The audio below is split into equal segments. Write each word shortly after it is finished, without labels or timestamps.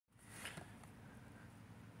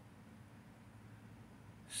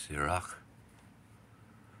Sirach,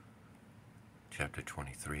 chapter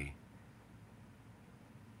 23,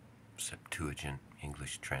 Septuagint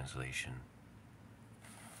English translation,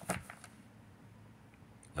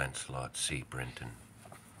 LXX Brenton,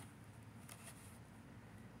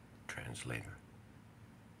 translator.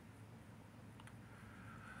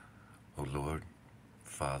 O Lord,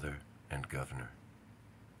 Father and Governor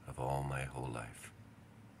of all my whole life,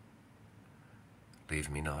 leave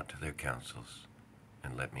me not to their counsels,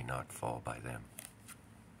 and let me not fall by them,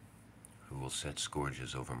 who will set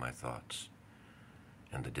scourges over my thoughts,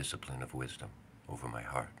 and the discipline of wisdom over my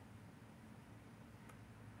heart,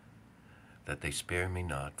 that they spare me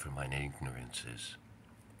not for mine ignorances,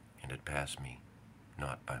 and it pass me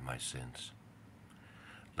not by my sins,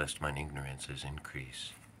 lest mine ignorances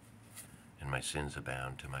increase, and my sins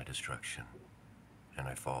abound to my destruction, and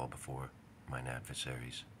I fall before mine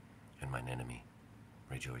adversaries, and mine enemy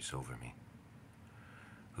rejoice over me,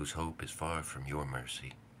 whose hope is far from your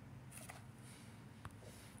mercy.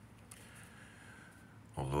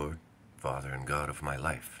 O Lord, Father and God of my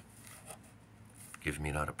life, give me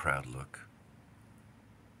not a proud look,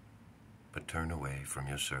 but turn away from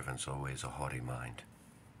your servants always a haughty mind.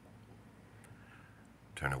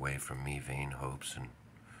 Turn away from me vain hopes and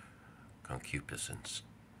concupiscence,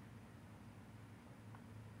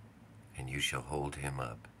 and you shall hold him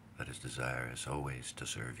up that is desirous always to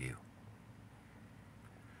serve you.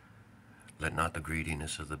 Let not the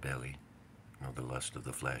greediness of the belly, nor the lust of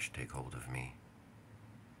the flesh take hold of me,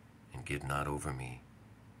 and give not over me,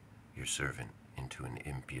 your servant, into an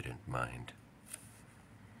impudent mind.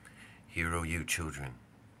 Hear, O you children,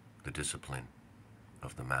 the discipline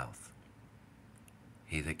of the mouth.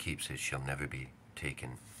 He that keeps it shall never be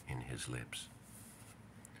taken in his lips.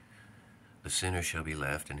 The sinner shall be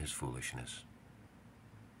left in his foolishness.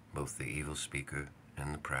 Both the evil speaker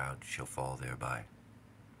and the proud shall fall thereby.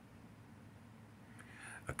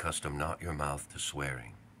 Accustom not your mouth to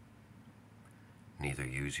swearing, neither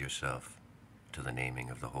use yourself to the naming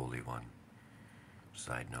of the Holy One.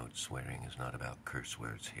 Side note, swearing is not about curse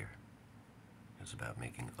words here. It's about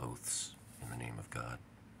making oaths in the name of God.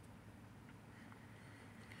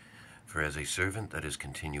 For as a servant that is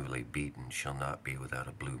continually beaten shall not be without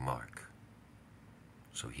a blue mark,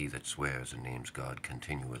 so he that swears and names God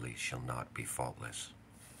continually shall not be faultless.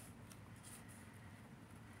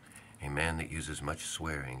 A man that uses much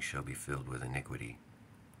swearing shall be filled with iniquity,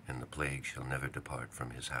 and the plague shall never depart from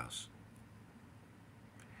his house.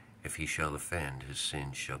 If he shall offend, his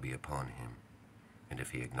sin shall be upon him, and if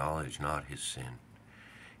he acknowledge not his sin,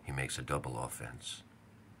 he makes a double offense.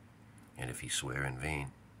 And if he swear in vain,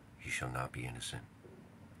 he shall not be innocent,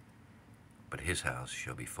 but his house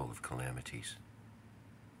shall be full of calamities.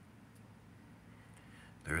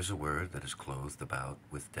 There is a word that is clothed about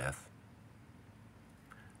with death.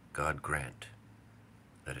 God grant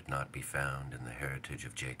that it not be found in the heritage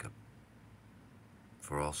of Jacob,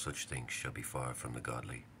 for all such things shall be far from the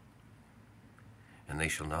godly, and they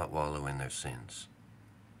shall not wallow in their sins.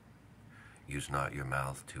 Use not your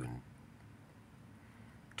mouth to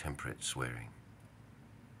intemperate swearing,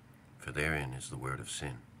 for therein is the word of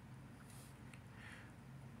sin.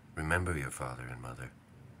 Remember your father and mother.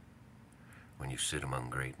 When you sit among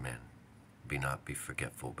great men, be not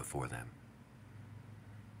forgetful before them.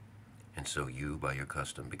 And so you, by your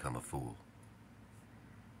custom, become a fool,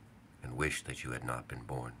 and wish that you had not been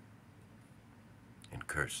born, and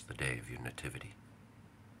curse the day of your nativity.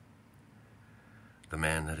 The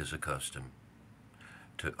man that is accustomed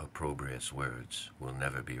to opprobrious words will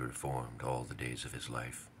never be reformed all the days of his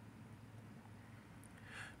life.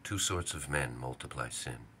 Two sorts of men multiply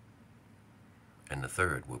sin, and the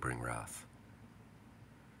third will bring wrath.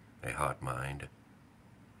 A hot mind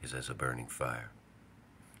is as a burning fire.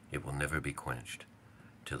 It will never be quenched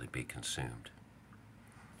till it be consumed.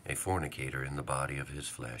 A fornicator in the body of his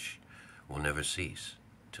flesh will never cease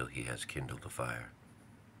till he has kindled a fire.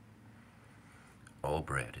 All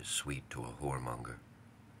bread is sweet to a whoremonger.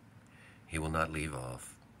 He will not leave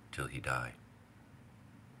off till he die.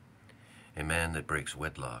 A man that breaks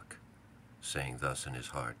wedlock, saying thus in his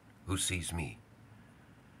heart, who sees me?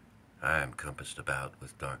 I am compassed about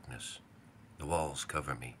with darkness. The walls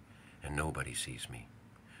cover me, and nobody sees me.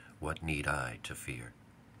 What need I to fear?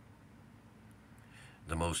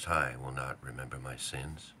 The Most High will not remember my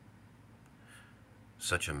sins.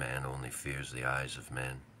 Such a man only fears the eyes of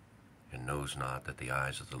men, and knows not that the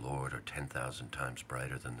eyes of the Lord are 10,000 times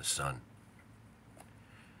brighter than the sun.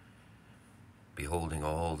 Beholding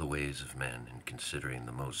all the ways of men, and considering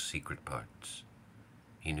the most secret parts,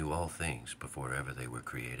 he knew all things before ever they were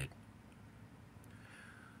created.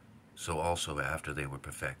 So also after they were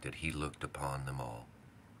perfected, he looked upon them all,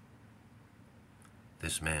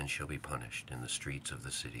 This man shall be punished in the streets of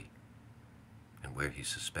the city, and where he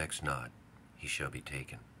suspects not, he shall be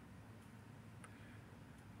taken.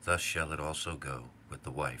 Thus shall it also go with the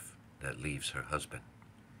wife that leaves her husband,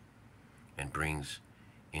 and brings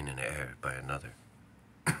in an heir by another.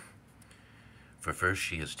 For first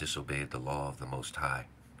she has disobeyed the law of the Most High,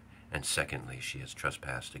 and secondly she has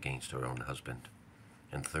trespassed against her own husband,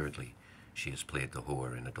 and thirdly she has played the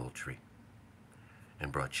whore in adultery,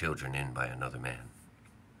 and brought children in by another man.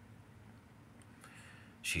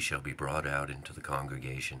 She shall be brought out into the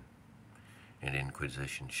congregation, and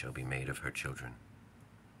inquisition shall be made of her children.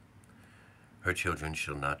 Her children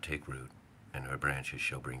shall not take root, and her branches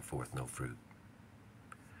shall bring forth no fruit.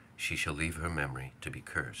 She shall leave her memory to be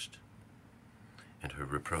cursed, and her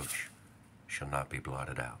reproach shall not be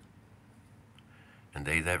blotted out. And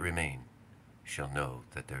they that remain shall know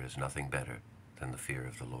that there is nothing better than the fear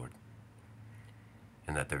of the Lord,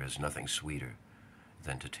 and that there is nothing sweeter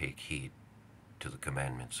than to take heed to the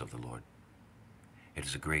commandments of the Lord. It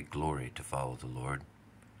is a great glory to follow the Lord,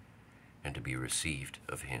 and to be received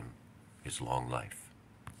of him is long life.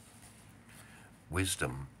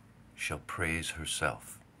 Wisdom shall praise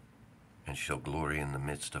herself, and shall glory in the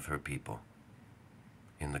midst of her people.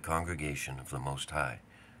 In the congregation of the Most High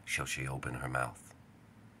shall she open her mouth,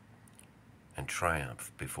 and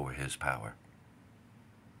triumph before his power.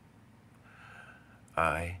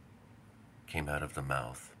 I came out of the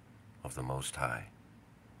mouth of the Most High,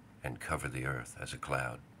 and covered the earth as a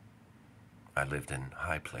cloud. I lived in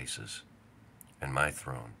high places, and my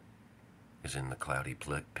throne is in the cloudy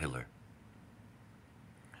pillar.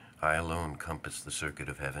 I alone compassed the circuit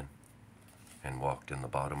of heaven, and walked in the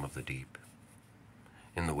bottom of the deep,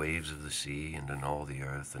 in the waves of the sea, and in all the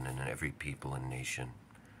earth, and in every people and nation.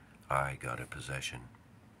 I got a possession.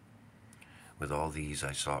 With all these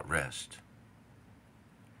I sought rest,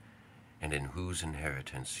 and in whose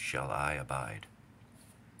inheritance shall I abide?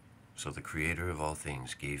 So the Creator of all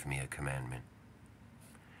things gave me a commandment,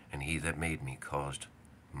 and he that made me caused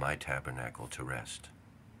my tabernacle to rest,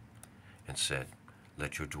 and said,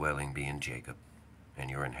 Let your dwelling be in Jacob,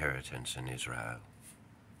 and your inheritance in Israel.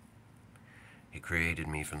 He created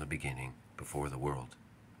me from the beginning, before the world,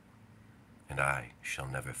 and I shall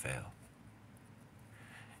never fail.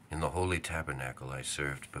 In the holy tabernacle I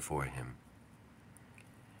served before him,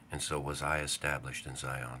 and so was I established in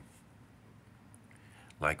Zion.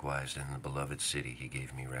 Likewise in the beloved city he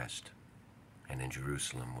gave me rest, and in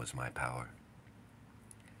Jerusalem was my power.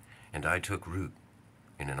 And I took root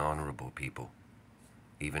in an honorable people,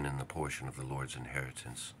 even in the portion of the Lord's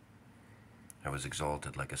inheritance. I was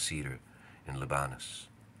exalted like a cedar in Lebanon,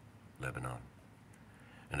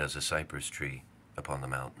 and as a cypress tree upon the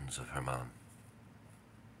mountains of Hermon.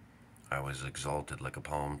 I was exalted like a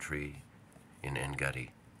palm tree in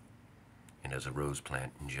En-Gedi, and as a rose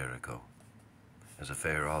plant in Jericho, as a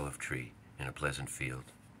fair olive tree in a pleasant field,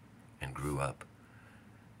 and grew up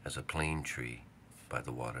as a plane tree by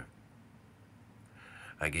the water.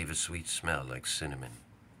 I gave a sweet smell like cinnamon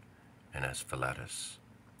and asphallatus,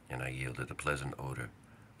 and I yielded a pleasant odor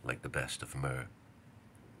like the best of myrrh,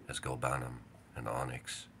 as galbanum and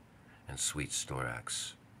onyx and sweet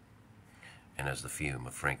storax, and as the fume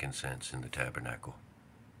of frankincense in the tabernacle.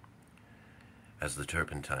 As the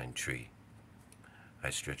turpentine tree, I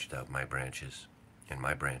stretched out my branches, and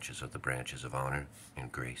my branches are the branches of honor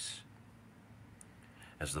and grace.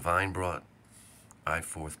 As the vine brought I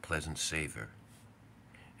forth pleasant savor,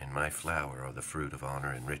 and my flower are the fruit of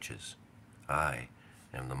honor and riches. I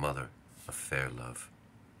am the mother of fair love,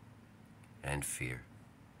 and fear,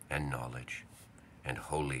 and knowledge, and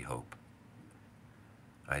holy hope.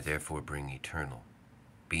 I therefore bring eternal,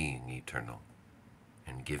 being eternal,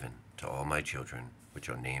 and given to all my children which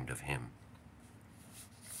are named of him.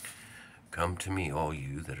 Come to me, all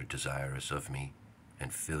you that are desirous of me,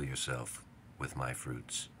 and fill yourself with my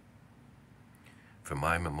fruits. For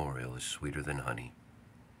my memorial is sweeter than honey,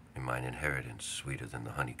 and mine inheritance sweeter than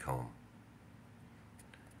the honeycomb.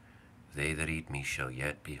 They that eat me shall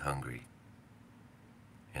yet be hungry,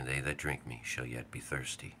 and they that drink me shall yet be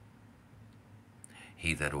thirsty.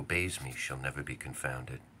 He that obeys me shall never be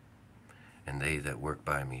confounded, and they that work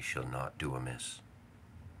by me shall not do amiss.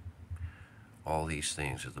 All these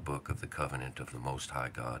things are the book of the covenant of the Most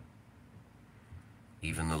High God,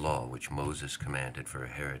 even the law which Moses commanded for a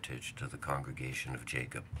heritage to the congregation of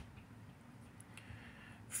Jacob.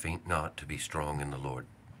 Faint not to be strong in the Lord,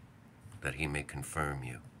 that he may confirm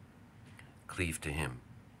you. Cleave to him,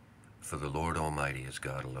 for the Lord Almighty is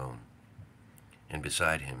God alone, and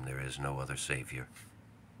beside him there is no other Savior.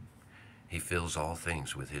 He fills all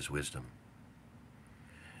things with his wisdom.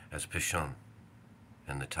 As Pishon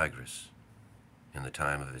and the Tigris, in the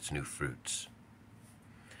time of its new fruits.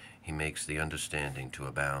 He makes the understanding to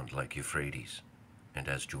abound like Euphrates, and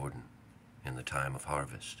as Jordan, in the time of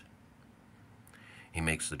harvest. He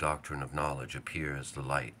makes the doctrine of knowledge appear as the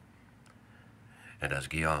light, and as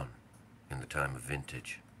Gihon, in the time of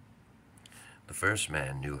vintage. The first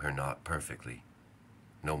man knew her not perfectly,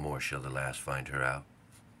 no more shall the last find her out.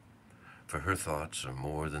 For her thoughts are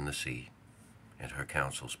more than the sea, and her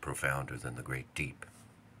counsels profounder than the great deep.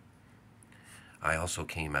 I also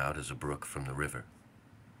came out as a brook from the river,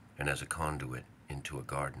 and as a conduit into a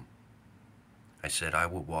garden. I said, I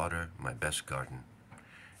will water my best garden,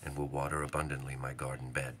 and will water abundantly my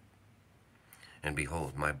garden bed. And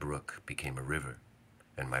behold, my brook became a river,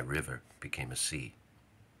 and my river became a sea.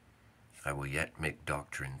 I will yet make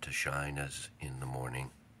doctrine to shine as in the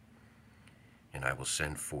morning, and I will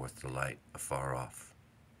send forth the light afar off.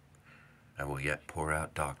 I will yet pour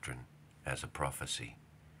out doctrine as a prophecy,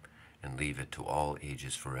 and leave it to all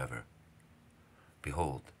ages forever.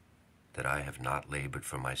 Behold, that I have not labored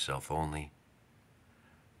for myself only,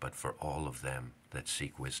 but for all of them that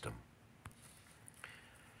seek wisdom.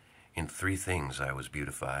 In 3 things I was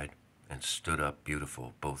beautified, and stood up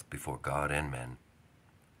beautiful both before God and men: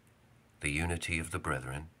 the unity of the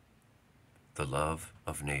brethren, the love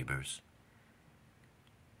of neighbors,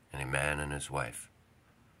 and a man and his wife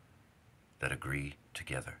that agree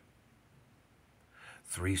together.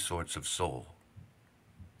 3 sorts of soul,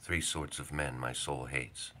 3 sorts of men my soul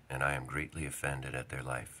hates, and I am greatly offended at their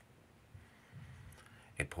life: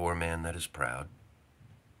 a poor man that is proud,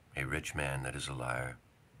 a rich man that is a liar,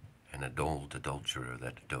 and an old adulterer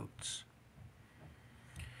that dotes.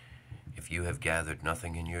 If you have gathered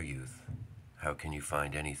nothing in your youth, how can you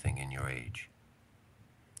find anything in your age?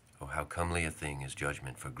 Oh, how comely a thing is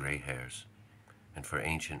judgment for gray hairs, and for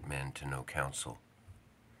ancient men to know counsel.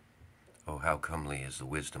 Oh, how comely is the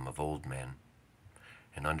wisdom of old men,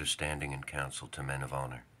 and understanding and counsel to men of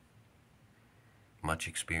honor. Much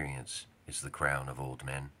experience is the crown of old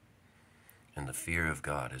men, and the fear of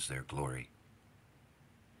God is their glory.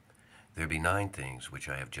 There be 9 things which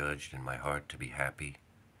I have judged in my heart to be happy,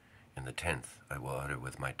 and the 10th I will utter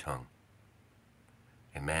with my tongue: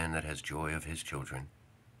 a man that has joy of his children,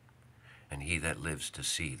 and he that lives to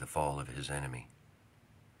see the fall of his enemy.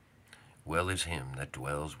 Well is him that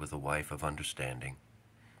dwells with a wife of understanding,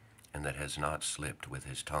 and that has not slipped with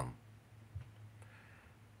his tongue,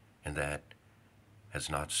 and that has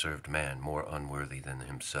not served man more unworthy than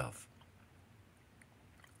himself.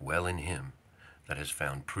 Well in him that has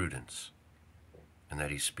found prudence, and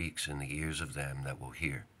that he speaks in the ears of them that will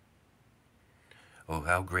hear. Oh,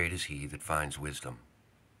 how great is he that finds wisdom!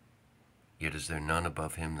 Yet is there none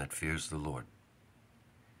above him that fears the Lord.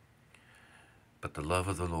 But the love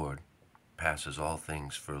of the Lord passes all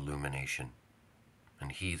things for illumination,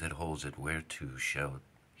 and he that holds it whereto shall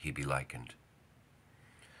he be likened.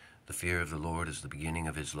 The fear of the Lord is the beginning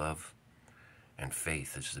of his love, and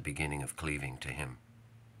faith is the beginning of cleaving to him.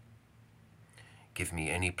 Give me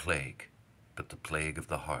any plague but the plague of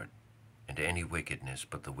the heart, and any wickedness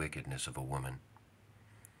but the wickedness of a woman,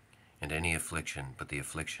 and any affliction but the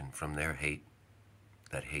affliction from their hate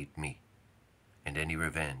that hate me, and any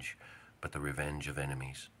revenge but the revenge of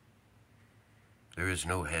enemies. There is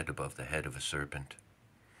no head above the head of a serpent,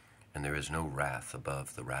 and there is no wrath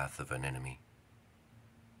above the wrath of an enemy.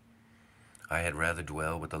 I had rather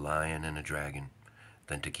dwell with a lion and a dragon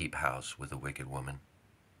than to keep house with a wicked woman.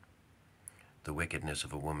 The wickedness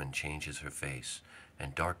of a woman changes her face,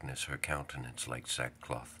 and darkness her countenance like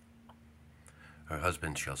sackcloth. Her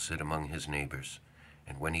husband shall sit among his neighbors,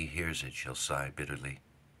 and when he hears it shall sigh bitterly.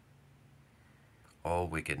 All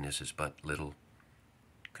wickedness is but little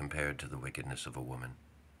compared to the wickedness of a woman.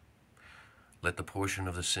 Let the portion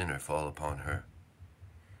of the sinner fall upon her,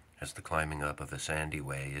 as the climbing up of a sandy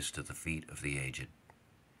way is to the feet of the aged,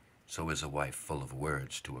 so is a wife full of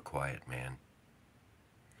words to a quiet man.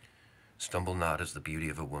 Stumble not as the beauty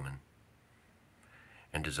of a woman,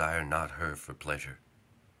 and desire not her for pleasure.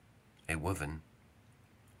 A woman,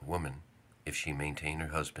 if she maintain her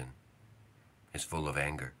husband, is full of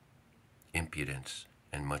anger, impudence,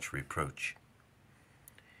 and much reproach.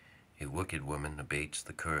 A wicked woman abates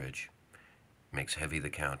the courage, makes heavy the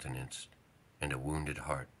countenance, and a wounded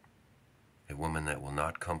heart. A woman that will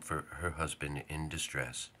not comfort her husband in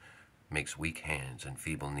distress makes weak hands and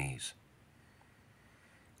feeble knees.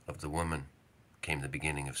 Of the woman came the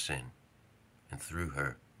beginning of sin, and through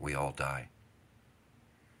her we all die.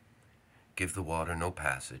 Give the water no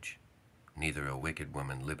passage, neither a wicked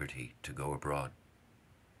woman liberty to go abroad.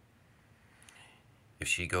 If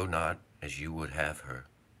she go not as you would have her,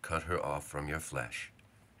 cut her off from your flesh,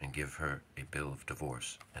 and give her a bill of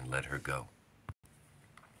divorce, and let her go.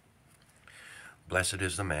 Blessed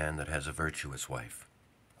is the man that has a virtuous wife,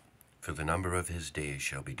 for the number of his days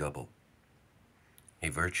shall be double. A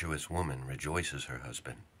virtuous woman rejoices her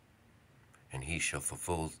husband, and he shall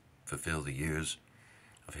fulfill the years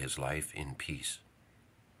of his life in peace.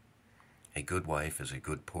 A good wife is a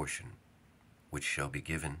good portion, which shall be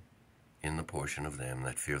given in the portion of them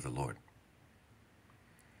that fear the Lord.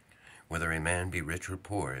 Whether a man be rich or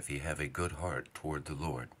poor, if he have a good heart toward the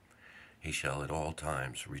Lord, he shall at all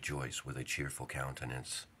times rejoice with a cheerful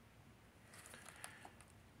countenance.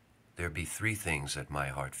 There be 3 things that my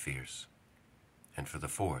heart fears, and for the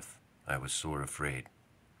 4th I was sore afraid: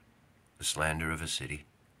 the slander of a city,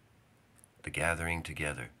 the gathering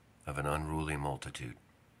together of an unruly multitude,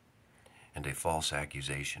 and a false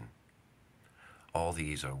accusation. All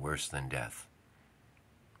these are worse than death.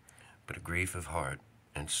 But a grief of heart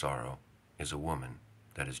and sorrow is a woman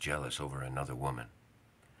that is jealous over another woman,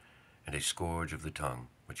 and a scourge of the tongue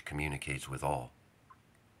which communicates with all.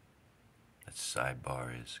 That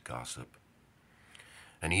sidebar is gossip.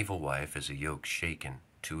 An evil wife is a yoke shaken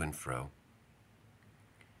to and fro.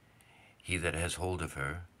 He that has hold of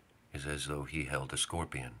her is as though he held a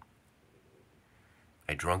scorpion.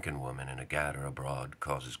 A drunken woman in a gatter abroad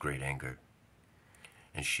causes great anger,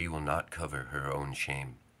 and she will not cover her own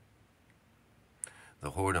shame.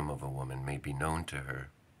 The whoredom of a woman may be known to her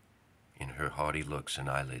in her haughty looks and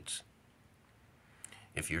eyelids.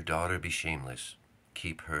 If your daughter be shameless,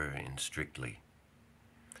 keep her in strictly,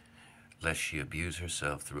 lest she abuse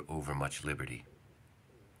herself through overmuch liberty.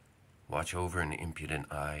 Watch over an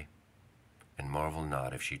impudent eye, and marvel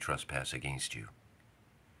not if she trespass against you.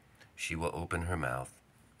 She will open her mouth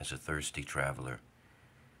as a thirsty traveler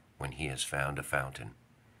when he has found a fountain,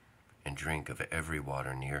 and drink of every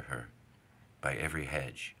water near her. By every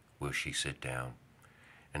hedge will she sit down,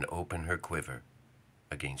 and open her quiver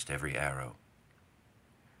against every arrow.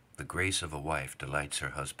 The grace of a wife delights her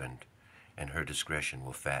husband, and her discretion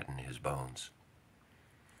will fatten his bones.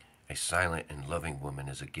 A silent and loving woman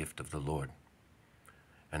is a gift of the Lord,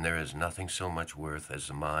 and there is nothing so much worth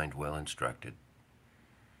as a mind well instructed.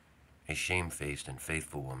 A shamefaced and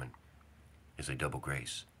faithful woman is a double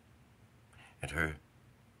grace, and her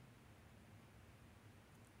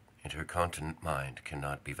continent mind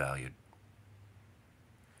cannot be valued.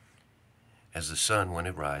 As the sun when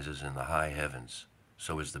it rises in the high heavens,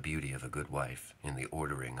 so is the beauty of a good wife in the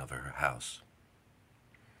ordering of her house.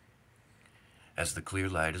 As the clear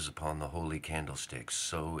light is upon the holy candlesticks,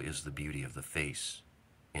 so is the beauty of the face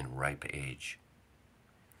in ripe age.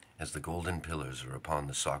 As the golden pillars are upon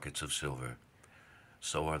the sockets of silver,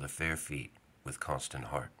 so are the fair feet with constant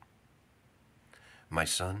heart. My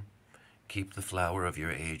son, keep the flower of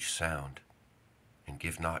your age sound, and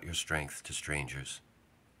give not your strength to strangers.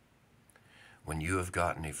 When you have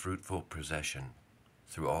gotten a fruitful possession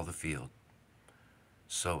through all the field,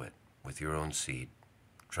 sow it with your own seed,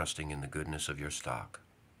 trusting in the goodness of your stock.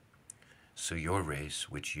 So your race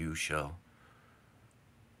which you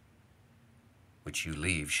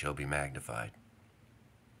leave shall be magnified,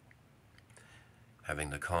 having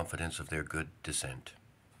the confidence of their good descent.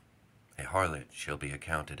 A harlot shall be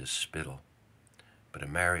accounted as spittle, but a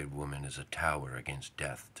married woman is a tower against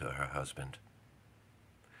death to her husband.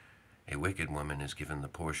 A wicked woman is given the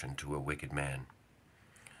portion to a wicked man,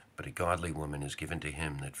 but a godly woman is given to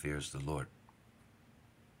him that fears the Lord.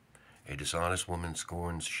 A dishonest woman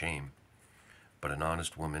scorns shame, but an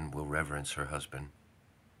honest woman will reverence her husband.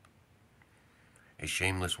 A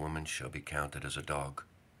shameless woman shall be counted as a dog,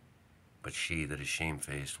 but she that is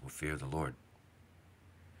shamefaced will fear the Lord.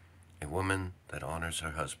 A woman that honors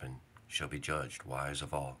her husband shall be judged wise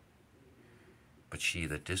of all, but she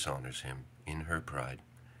that dishonors him in her pride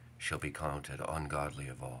shall be counted ungodly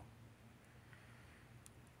of all.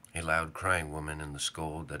 A loud crying woman in the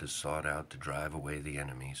scold that is sought out to drive away the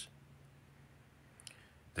enemies.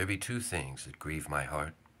 There be 2 things that grieve my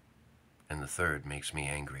heart, and the third makes me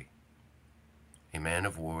angry: a man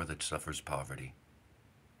of war that suffers poverty,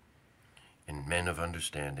 and men of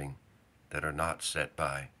understanding that are not set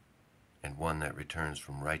by, and one that returns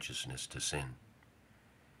from righteousness to sin.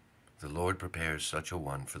 The Lord prepares such a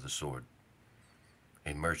one for the sword.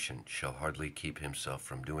 A merchant shall hardly keep himself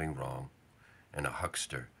from doing wrong, and a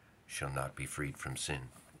huckster shall not be freed from sin.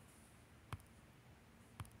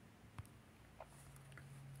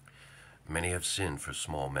 Many have sinned for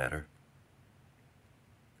small matter,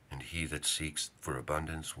 and he that seeks for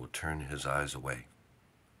abundance will turn his eyes away.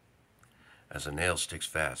 As a nail sticks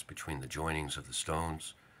fast between the joinings of the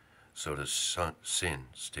stones, so does sin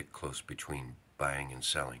stick close between buying and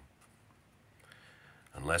selling.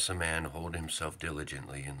 Unless a man hold himself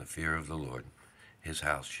diligently in the fear of the Lord, his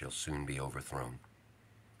house shall soon be overthrown.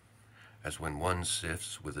 As when one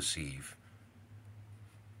sifts with a sieve,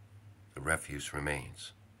 the refuse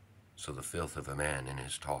remains, so the filth of a man in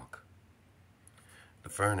his talk. The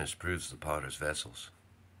furnace proves the potter's vessels,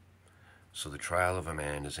 so the trial of a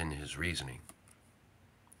man is in his reasoning.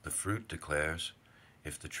 The fruit declares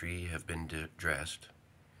if the tree have been dressed,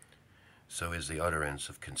 so is the utterance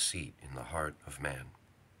of conceit in the heart of man.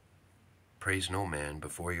 Praise no man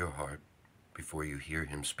before your heart, before you hear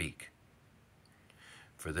him speak.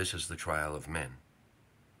 For this is the trial of men.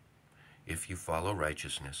 If you follow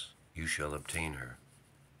righteousness, you shall obtain her,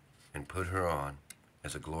 and put her on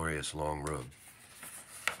as a glorious long robe.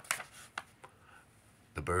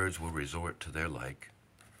 The birds will resort to their like,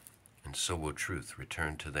 and so will truth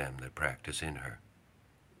return to them that practice in her.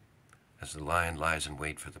 As the lion lies in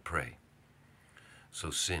wait for the prey,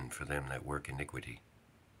 so sin for them that work iniquity.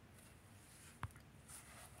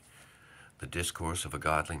 The discourse of a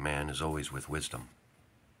godly man is always with wisdom,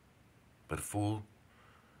 but a fool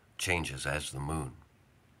changes as the moon.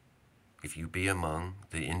 If you be among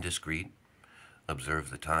the indiscreet, observe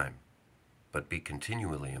the time, but be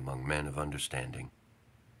continually among men of understanding.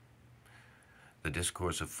 The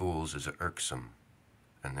discourse of fools is irksome,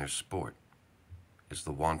 and their sport is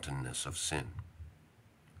the wantonness of sin.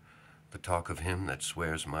 The talk of him that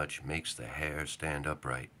swears much makes the hair stand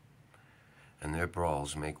upright, and their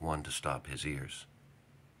brawls make one to stop his ears.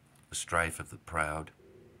 The strife of the proud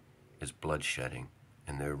is bloodshedding,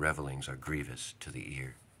 and their revelings are grievous to the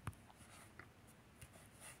ear.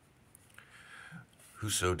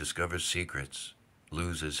 Whoso discovers secrets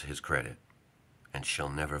loses his credit, and shall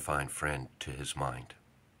never find friend to his mind.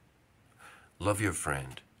 Love your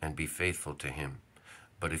friend, and be faithful to him,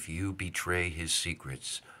 but if you betray his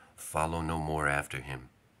secrets, follow no more after him.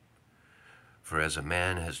 For as a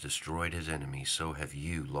man has destroyed his enemy, so have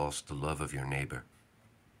you lost the love of your neighbor.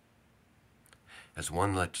 As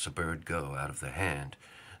one lets a bird go out of the hand,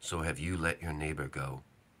 so have you let your neighbor go,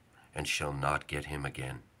 and shall not get him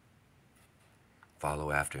again.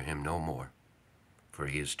 Follow after him no more, for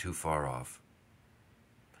he is too far off.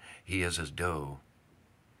 He is as doe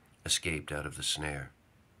escaped out of the snare.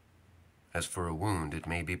 As for a wound, it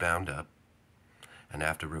may be bound up, and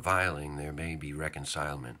after reviling there may be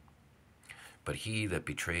reconcilement. But he that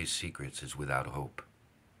betrays secrets is without hope.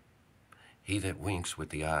 He that winks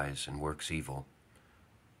with the eyes and works evil,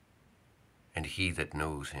 and he that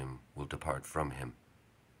knows him will depart from him.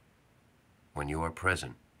 When you are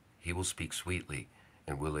present, he will speak sweetly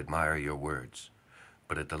and will admire your words,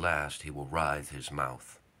 but at the last he will writhe his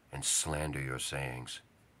mouth and slander your sayings.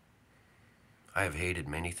 I have hated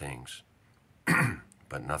many things,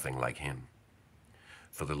 but nothing like him,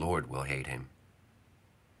 for the Lord will hate him.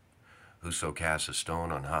 Whoso casts a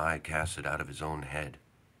stone on high casts it out of his own head,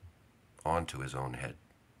 onto his own head,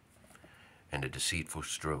 and a deceitful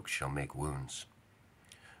stroke shall make wounds.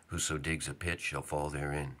 Whoso digs a pit shall fall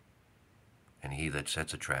therein, and he that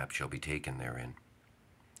sets a trap shall be taken therein.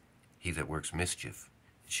 He that works mischief,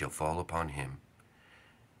 it shall fall upon him,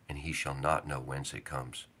 and he shall not know whence it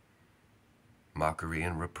comes. Mockery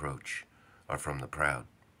and reproach are from the proud,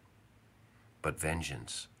 but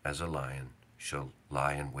vengeance, as a lion, shall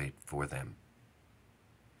lie in wait for them.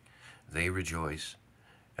 They rejoice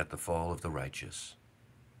at the fall of the righteous,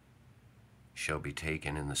 shall be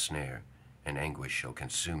taken in the snare, and anguish shall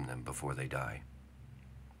consume them before they die.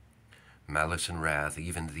 Malice and wrath,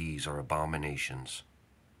 even these are abominations,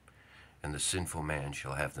 and the sinful man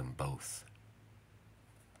shall have them both.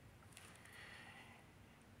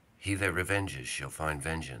 He that revenges shall find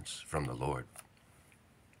vengeance from the Lord,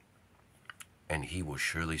 and he will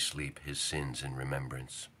surely sleep his sins in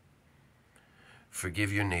remembrance.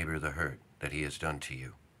 Forgive your neighbor the hurt that he has done to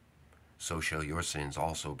you, so shall your sins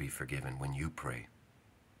also be forgiven when you pray.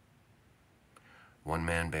 One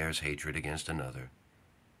man bears hatred against another,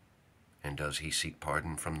 and does he seek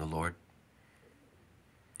pardon from the Lord?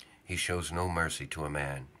 He shows no mercy to a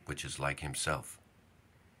man which is like himself.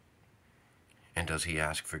 And does he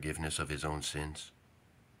ask forgiveness of his own sins?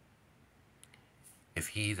 If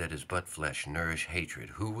he that is but flesh nourish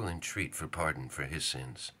hatred, who will entreat for pardon for his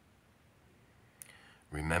sins?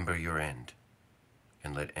 Remember your end,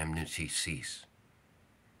 and let enmity cease.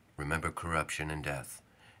 Remember corruption and death,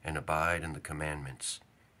 and abide in the commandments.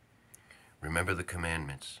 Remember the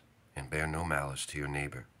commandments, and bear no malice to your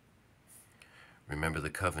neighbor. Remember the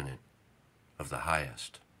covenant of the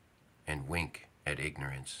highest, and wink at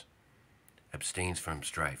ignorance. Abstain from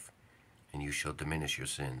strife, and you shall diminish your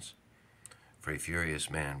sins. For a furious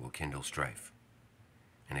man will kindle strife,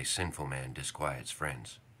 and a sinful man disquiets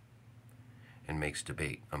friends, and makes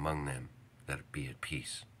debate among them that be at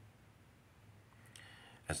peace.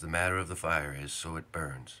 As the matter of the fire is, so it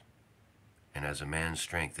burns, And as a man's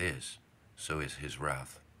strength is, so is his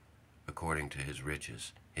wrath. According to his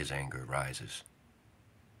riches, his anger rises.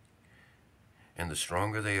 And the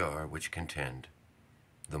stronger they are which contend,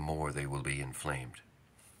 the more they will be inflamed.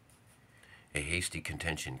 A hasty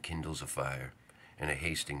contention kindles a fire, and a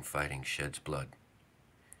hasty fighting sheds blood.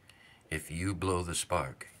 If you blow the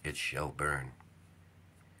spark, it shall burn.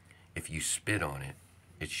 If you spit on it,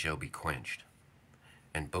 it shall be quenched.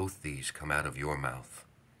 And both these come out of your mouth.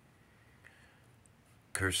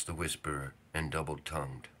 Curse the whisperer and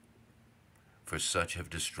double-tongued, for such have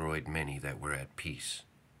destroyed many that were at peace.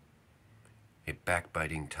 A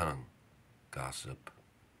backbiting tongue, gossip,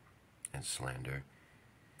 and slander,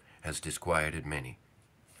 has disquieted many,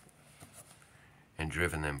 and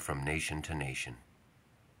driven them from nation to nation.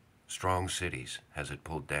 Strong cities has it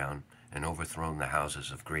pulled down, and overthrown the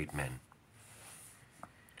houses of great men.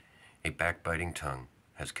 A backbiting tongue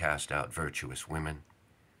has cast out virtuous women,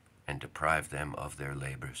 and deprived them of their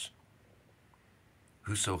labors.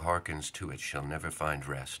 Whoso hearkens to it shall never find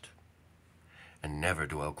rest, and never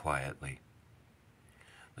dwell quietly.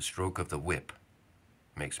 The stroke of the whip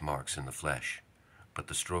makes marks in the flesh, but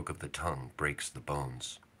the stroke of the tongue breaks the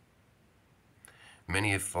bones.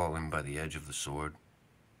 Many have fallen by the edge of the sword,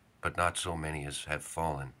 but not so many as have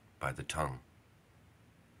fallen by the tongue.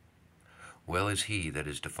 Well is he that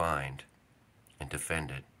is defined and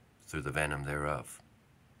defended through the venom thereof,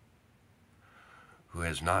 who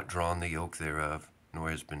has not drawn the yoke thereof, nor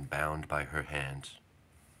has been bound by her hands.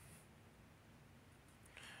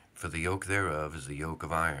 For the yoke thereof is the yoke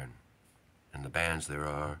of iron, and the bands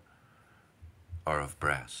thereof are of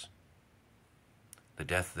brass. The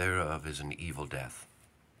death thereof is an evil death.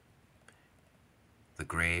 The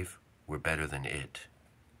grave were better than it.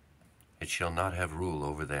 It shall not have rule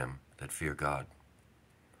over them that fear God,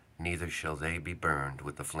 neither shall they be burned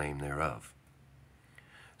with the flame thereof.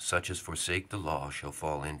 Such as forsake the law shall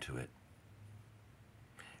fall into it,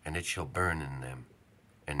 and it shall burn in them,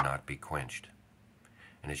 and not be quenched.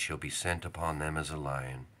 And it shall be sent upon them as a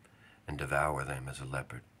lion, and devour them as a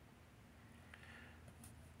leopard.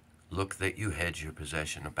 Look that you hedge your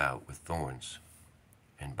possession about with thorns,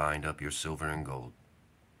 and bind up your silver and gold,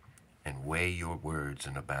 and weigh your words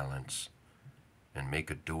in a balance, and make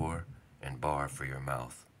a door and bar for your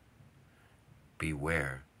mouth.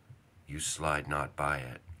 Beware, you slide not by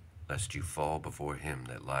it, lest you fall before him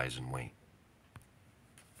that lies in wait.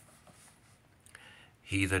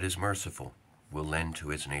 He that is merciful will lend to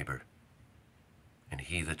his neighbor, and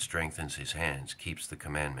he that strengthens his hands keeps the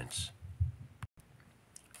commandments.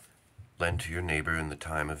 Lend to your neighbor in the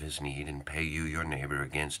time of his need, and pay you your neighbor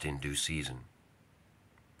against in due season.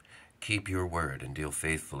 Keep your word and deal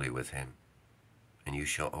faithfully with him, and you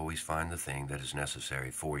shall always find the thing that is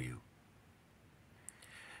necessary for you.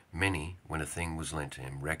 Many, when a thing was lent to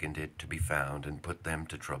him, reckoned it to be found, and put them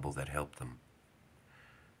to trouble that helped them.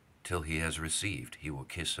 Till he has received, he will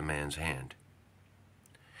kiss a man's hand.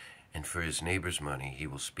 And for his neighbor's money he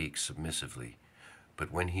will speak submissively,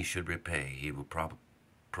 but when he should repay, he will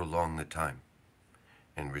prolong the time,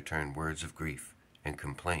 and return words of grief, and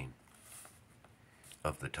complain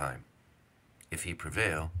of the time. If he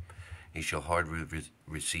prevail, he shall hardly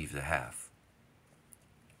receive the half,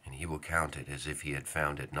 and he will count it as if he had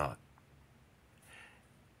found it not.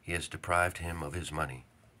 He has deprived him of his money,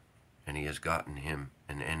 and he has gotten him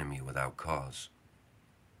an enemy without cause.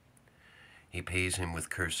 He pays him with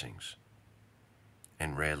cursings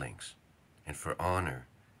and railings, and for honor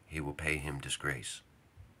he will pay him disgrace.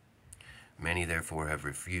 Many therefore have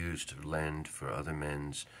refused to lend for other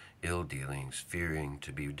men's ill dealings, fearing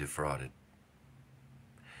to be defrauded.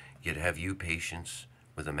 Yet have you patience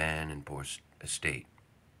with a man in poor estate,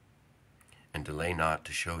 and delay not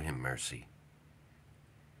to show him mercy.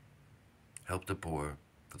 Help the poor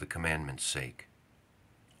for the commandment's sake,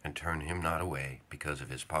 and turn him not away because of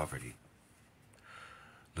his poverty.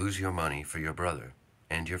 Lose your money for your brother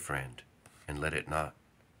and your friend, and let it not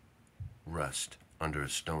rust under a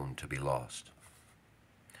stone to be lost.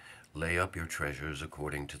 Lay up your treasures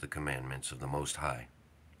according to the commandments of the Most High,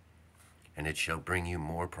 and it shall bring you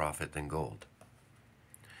more profit than gold.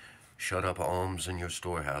 Shut up alms in your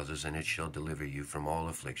storehouses, and it shall deliver you from all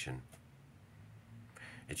affliction.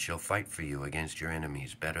 It shall fight for you against your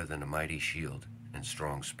enemies better than a mighty shield and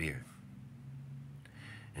strong spear.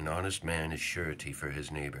 An honest man is surety for his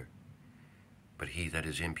neighbor, but he that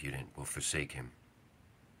is impudent will forsake him.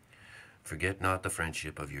 Forget not the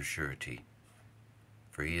friendship of your surety,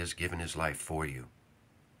 for he has given his life for you.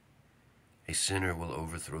 A sinner will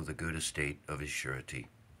overthrow the good estate of his surety,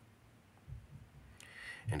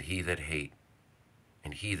 and he that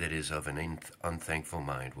is of an unthankful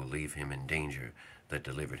mind will leave him in danger that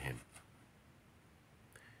delivered him.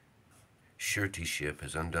 Suretyship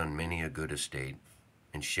has undone many a good estate,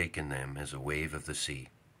 and shaken them as a wave of the sea.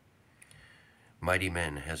 Mighty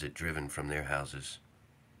men has it driven from their houses,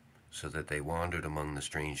 so that they wandered among the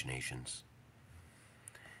strange nations.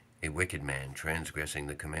 A wicked man transgressing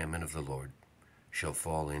the commandment of the Lord shall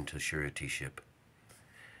fall into suretyship,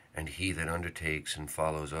 and he that undertakes and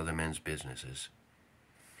follows other men's businesses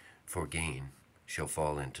for gain shall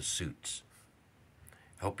fall into suits.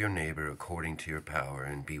 Help your neighbor according to your power,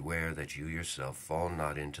 and beware that you yourself fall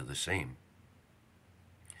not into the same.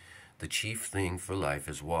 The chief thing for life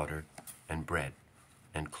is water and bread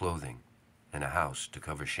and clothing and a house to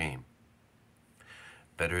cover shame.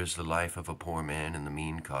 Better is the life of a poor man in the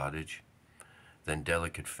mean cottage than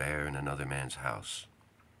delicate fare in another man's house.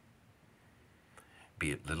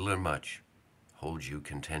 Be it little or much, hold you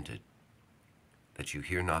contented, that you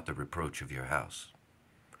hear not the reproach of your house.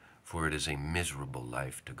 For it is a miserable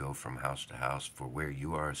life to go from house to house, for where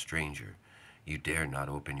you are a stranger, you dare not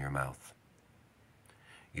open your mouth.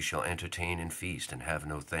 You shall entertain and feast, and have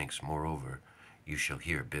no thanks. Moreover, you shall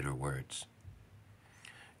hear bitter words.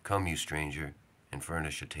 Come, you stranger, and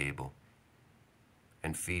furnish a table,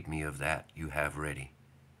 and feed me of that you have ready.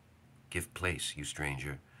 Give place, you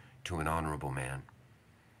stranger, to an honorable man.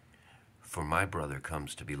 For my brother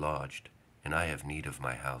comes to be lodged, and I have need of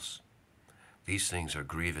my house. These things are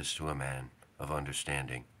grievous to a man of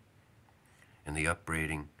understanding, and the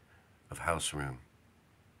upbraiding of house room,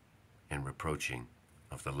 and reproaching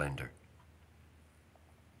of the lender.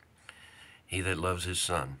 He that loves his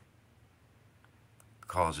son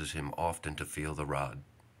causes him often to feel the rod,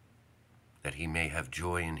 that he may have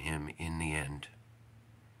joy in him in the end.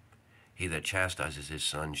 He that chastises his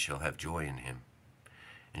son shall have joy in him,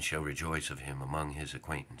 and shall rejoice of him among his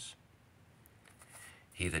acquaintance.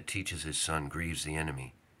 He that teaches his son grieves the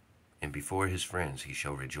enemy, and before his friends he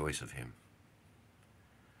shall rejoice of him.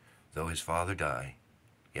 Though his father die,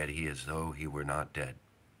 yet he is though he were not dead,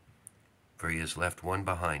 for he has left one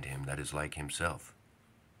behind him that is like himself.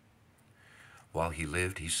 While he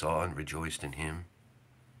lived, he saw and rejoiced in him,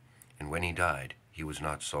 and when he died, he was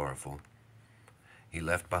not sorrowful. He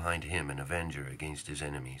left behind him an avenger against his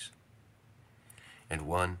enemies, and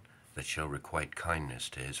one that shall requite kindness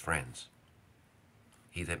to his friends.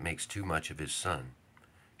 He that makes too much of his son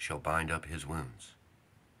shall bind up his wounds,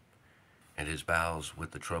 and his bowels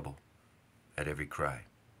with the trouble at every cry.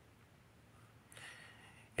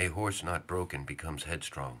 A horse not broken becomes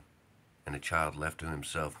headstrong, and a child left to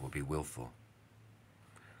himself will be willful.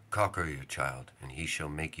 Cocker your child, and he shall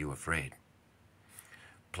make you afraid.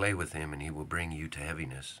 Play with him, and he will bring you to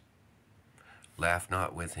heaviness. Laugh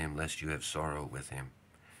not with him, lest you have sorrow with him,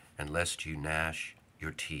 and lest you gnash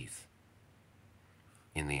your teeth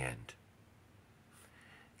in the end.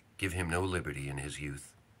 Give him no liberty in his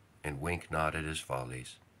youth, and wink not at his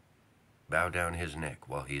follies. Bow down his neck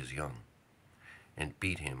while he is young, and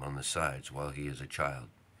beat him on the sides while he is a child,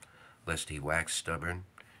 lest he wax stubborn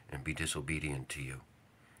and be disobedient to you,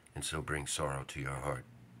 and so bring sorrow to your heart.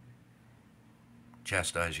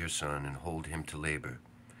 Chastise your son, and hold him to labor,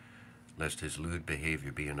 lest his lewd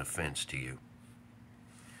behavior be an offense to you.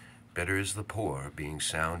 Better is the poor, being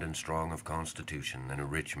sound and strong of constitution, than a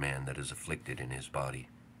rich man that is afflicted in his body.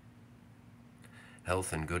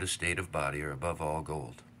 Health and good estate of body are above all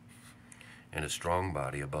gold, and a strong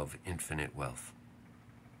body above infinite wealth.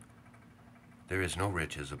 There is no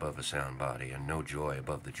riches above a sound body, and no joy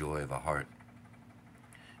above the joy of a heart.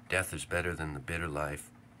 Death is better than the bitter life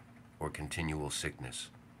or continual sickness.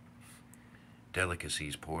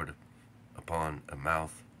 Delicacies poured upon a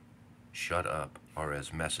mouth shut up are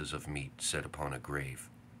as messes of meat set upon a grave.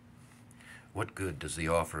 What good does the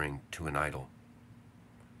offering to an idol?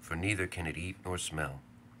 For neither can it eat nor smell.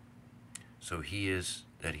 So he is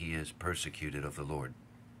that he is persecuted of the Lord.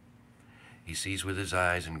 He sees with his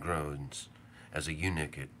eyes and groans, as a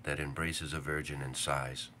eunuch that embraces a virgin and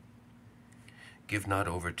sighs. Give not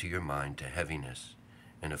over to your mind to heaviness,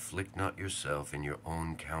 and afflict not yourself in your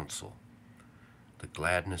own counsel. The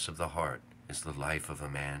gladness of the heart is the life of a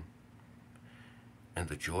man, and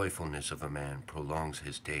the joyfulness of a man prolongs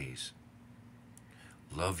his days.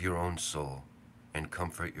 Love your own soul, and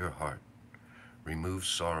comfort your heart. Remove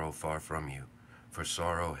sorrow far from you, for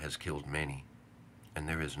sorrow has killed many, and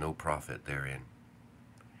there is no profit therein.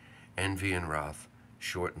 Envy and wrath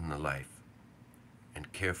shorten the life,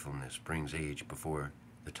 and carefulness brings age before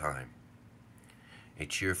the time. A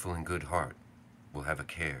cheerful and good heart will have a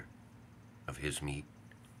care of his meat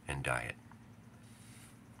and diet.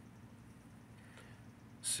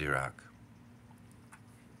 Sirach,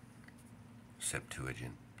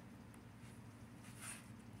 Septuagint,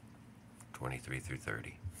 23 through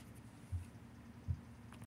 30.